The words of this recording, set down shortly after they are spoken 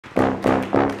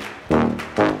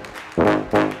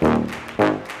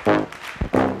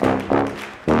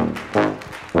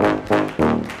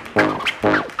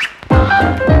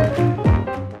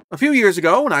few years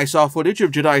ago, when I saw footage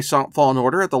of Jedi Fallen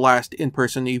Order at the last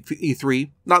in-person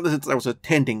E3, not that I was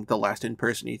attending the last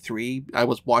in-person E3, I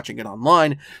was watching it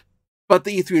online, but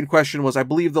the E3 in question was, I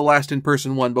believe, the last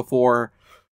in-person one before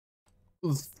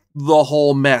the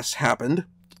whole mess happened.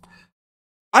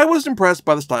 I was impressed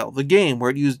by the style of the game,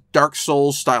 where it used Dark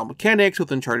Souls-style mechanics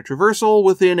with uncharted traversal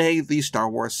within the Star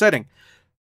Wars setting.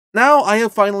 Now I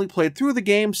have finally played through the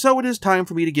game, so it is time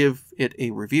for me to give it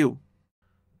a review.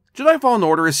 Jedi Fallen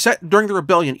Order is set during the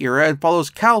Rebellion era and follows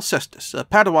Cal Kestis, a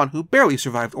Padawan who barely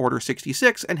survived Order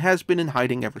 66 and has been in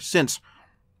hiding ever since.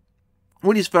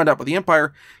 When he's found out by the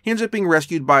Empire, he ends up being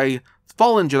rescued by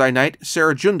fallen Jedi Knight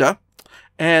Sarah Junda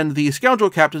and the scoundrel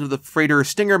captain of the freighter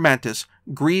Stinger Mantis,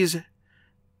 Grease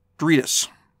Dreedus.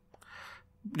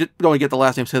 You don't only get the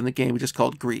last name said in the game, we just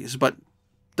called Grease, but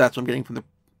that's what I'm getting from the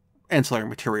ancillary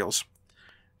materials.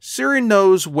 Sirin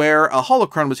knows where a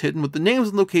holocron was hidden with the names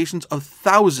and locations of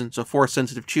thousands of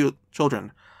Force-sensitive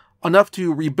children, enough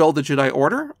to rebuild the Jedi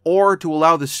Order, or to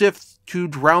allow the Sith to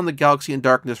drown the galaxy in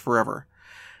darkness forever.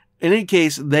 In any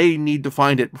case, they need to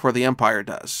find it before the Empire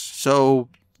does, so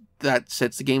that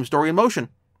sets the game's story in motion.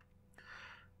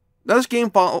 Now, this game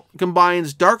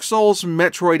combines Dark Souls,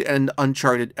 Metroid, and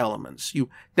Uncharted elements. You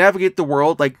navigate the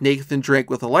world like Nathan Drake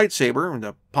with a lightsaber, and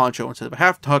a poncho instead of a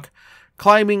half-tuck,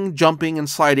 climbing, jumping, and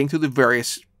sliding through the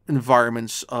various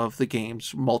environments of the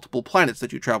game's multiple planets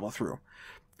that you travel through.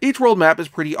 Each world map is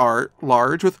pretty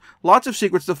large, with lots of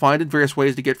secrets to find and various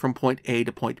ways to get from point A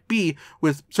to point B,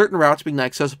 with certain routes being not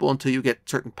accessible until you get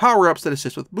certain power-ups that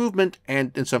assist with movement,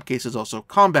 and in some cases also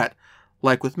combat,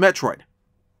 like with Metroid.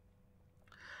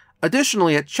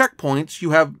 Additionally, at checkpoints, you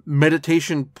have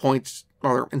meditation points,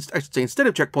 or I should say instead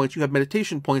of checkpoints, you have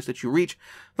meditation points that you reach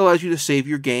that allows you to save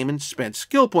your game and spend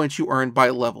skill points you earn by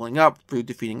leveling up through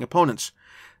defeating opponents.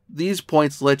 These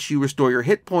points let you restore your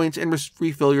hit points and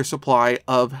refill your supply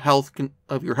of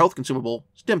your health consumable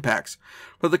stim packs,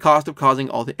 for the cost of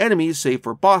causing all the enemies, save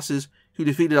for bosses who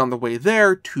defeated on the way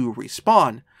there, to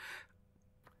respawn.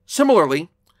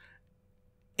 Similarly,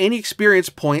 any experience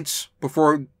points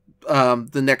before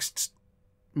the next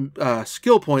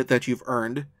skill point that you've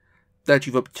earned, that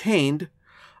you've obtained,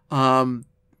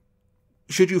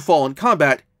 should you fall in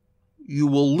combat, you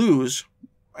will lose,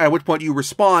 at which point you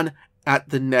respawn at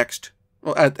the next,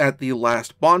 at the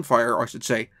last bonfire, or I should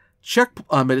say,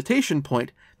 meditation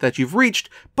point that you've reached,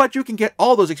 but you can get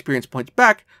all those experience points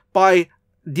back by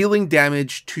dealing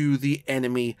damage to the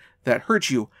enemy that hurt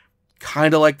you.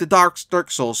 Kind of like the Dark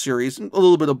Souls series, and a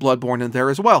little bit of Bloodborne in there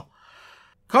as well.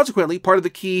 Consequently, part of the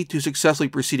key to successfully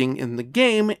proceeding in the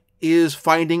game is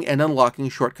finding and unlocking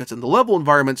shortcuts in the level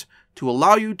environments to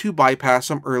allow you to bypass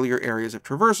some earlier areas of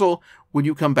traversal when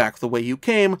you come back the way you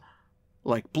came,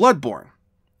 like Bloodborne,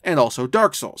 and also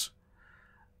Dark Souls.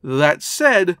 That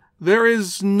said, there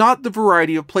is not the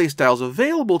variety of playstyles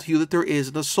available to you that there is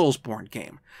in a Soulsborne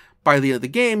game. By the end of the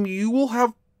game, you will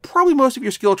have probably most of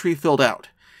your skill tree filled out.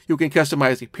 You can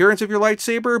customize the appearance of your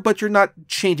lightsaber, but you're not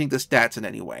changing the stats in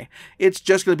any way. It's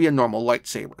just going to be a normal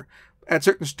lightsaber. At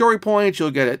certain story points,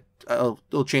 you'll get it,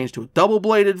 it'll change to a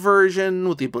double-bladed version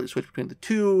with the ability to switch between the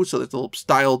two, so there's a little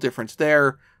style difference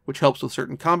there, which helps with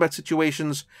certain combat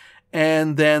situations.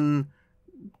 And then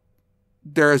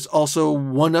there's also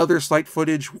one other slight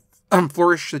flourish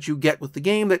that you get with the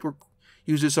game that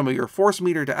uses some of your force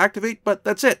meter to activate, but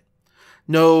that's it.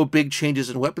 No big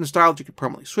changes in weapon style that you can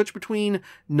permanently switch between.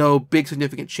 No big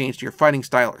significant change to your fighting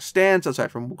style or stance,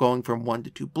 aside from going from 1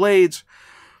 to 2 blades.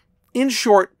 In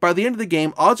short, by the end of the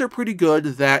game, odds are pretty good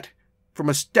that, from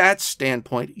a stats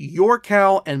standpoint, your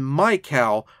Cal and my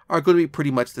Cal are going to be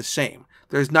pretty much the same.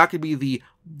 There's not going to be the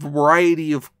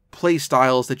variety of play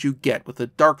styles that you get with a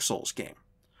Dark Souls game.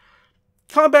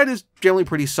 Combat is generally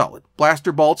pretty solid.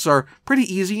 Blaster bolts are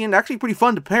pretty easy and actually pretty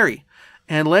fun to parry.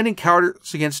 And landing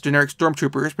counters against generic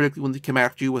stormtroopers, particularly when they come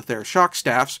after you with their shock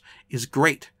staffs, is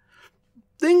great.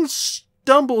 Things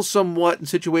stumble somewhat in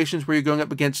situations where you're going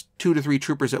up against 2 to 3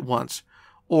 troopers at once,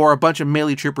 or a bunch of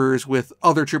melee troopers with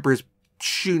other troopers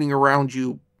shooting at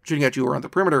you around the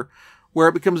perimeter, where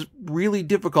it becomes really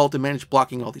difficult to manage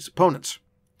blocking all these opponents.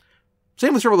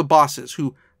 Same with several of the bosses,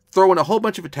 who throw in a whole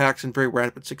bunch of attacks in very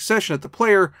rapid succession at the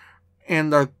player,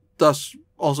 and are thus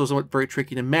also somewhat very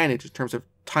tricky to manage in terms of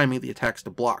timing the attacks to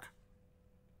block.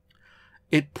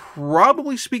 It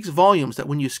probably speaks volumes that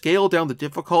when you scale down the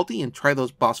difficulty and try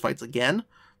those boss fights again,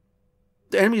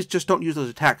 the enemies just don't use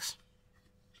those attacks.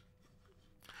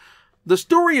 The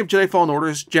story of Jedi Fallen Order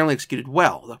is generally executed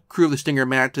well. The crew of the Stinger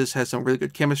Mantis has some really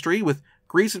good chemistry, with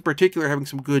Grease in particular having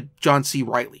some good John C.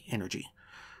 Reilly energy.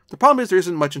 The problem is there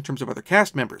isn't much in terms of other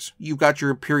cast members. You've got your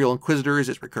Imperial Inquisitors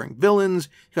as recurring villains,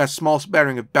 you've got a small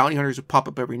smattering of bounty hunters who pop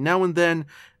up every now and then,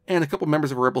 and a couple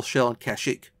members of Rebel Shell and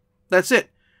Kashyyyk. That's it.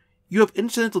 You have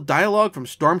incidental dialogue from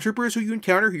stormtroopers who you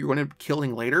encounter, who you're going to end up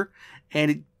killing later,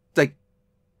 and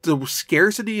the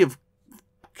scarcity of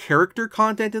character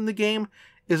content in the game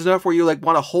is enough where you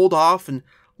want to hold off and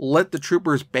let the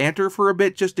troopers banter for a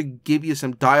bit just to give you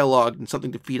some dialogue and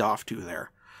something to feed off to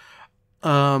there.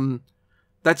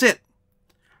 That's it.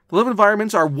 The live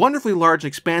environments are wonderfully large and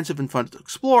expansive and fun to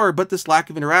explore, but this lack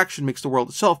of interaction makes the world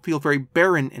itself feel very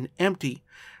barren and empty.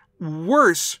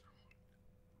 Worse,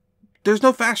 there's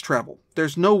no fast travel.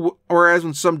 Whereas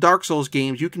in some Dark Souls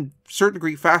games, you can, to a certain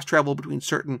degree, fast travel between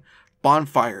certain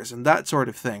bonfires and that sort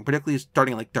of thing, particularly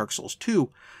starting like Dark Souls 2.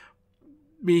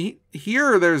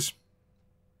 Here, there's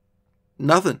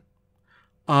nothing.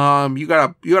 You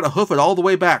gotta hoof it all the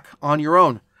way back on your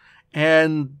own.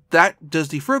 And that does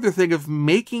the further thing of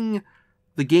making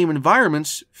the game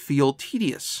environments feel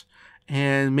tedious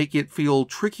and make it feel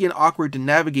tricky and awkward to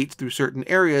navigate through certain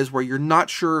areas where you're not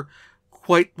sure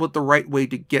quite what the right way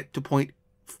to get to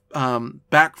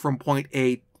back from point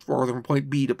A, or from point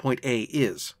B to point A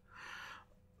is.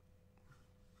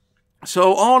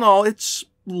 So all in all, it's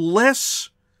less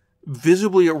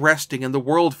visibly arresting and the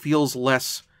world feels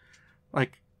less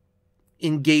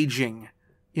engaging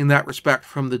in that respect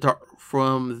from the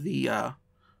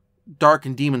Dark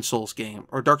and Demon Souls game,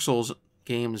 or Dark Souls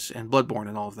games and Bloodborne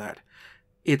and all of that.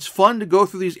 It's fun to go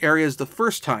through these areas the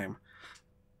first time,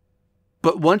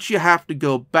 but once you have to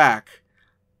go back,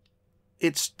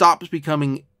 it stops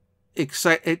becoming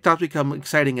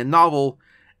exciting and novel,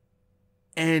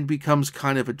 and becomes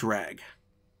kind of a drag.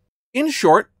 In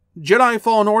short, Jedi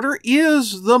Fallen Order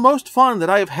is the most fun that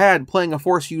I have had playing a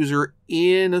Force user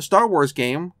in a Star Wars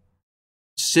game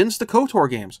since the KOTOR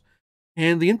games.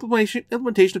 And the implementation of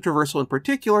traversal in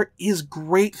particular is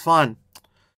great fun.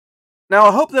 Now,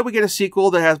 I hope that we get a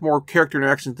sequel that has more character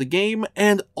interactions in the game,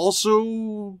 and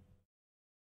also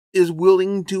is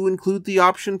willing to include the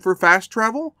option for fast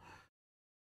travel,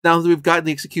 now that we've gotten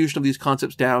the execution of these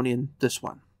concepts down in this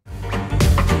one.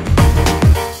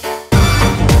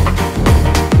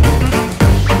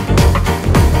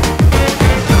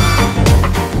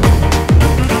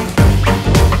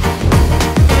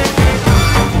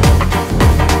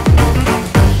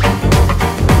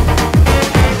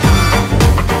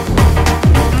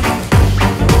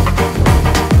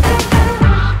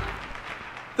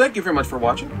 Thank you very much for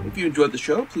watching. If you enjoyed the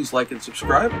show, please like and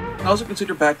subscribe. And also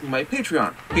consider backing my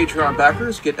Patreon. Patreon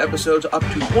backers get episodes up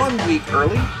to 1 week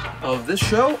early of this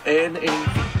show and any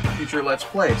future Let's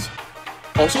Plays.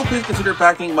 Also, please consider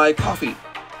backing my Ko-fi.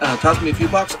 Toss me a few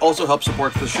bucks, also helps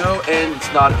support the show, and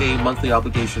it's not a monthly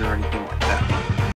obligation or anything like that.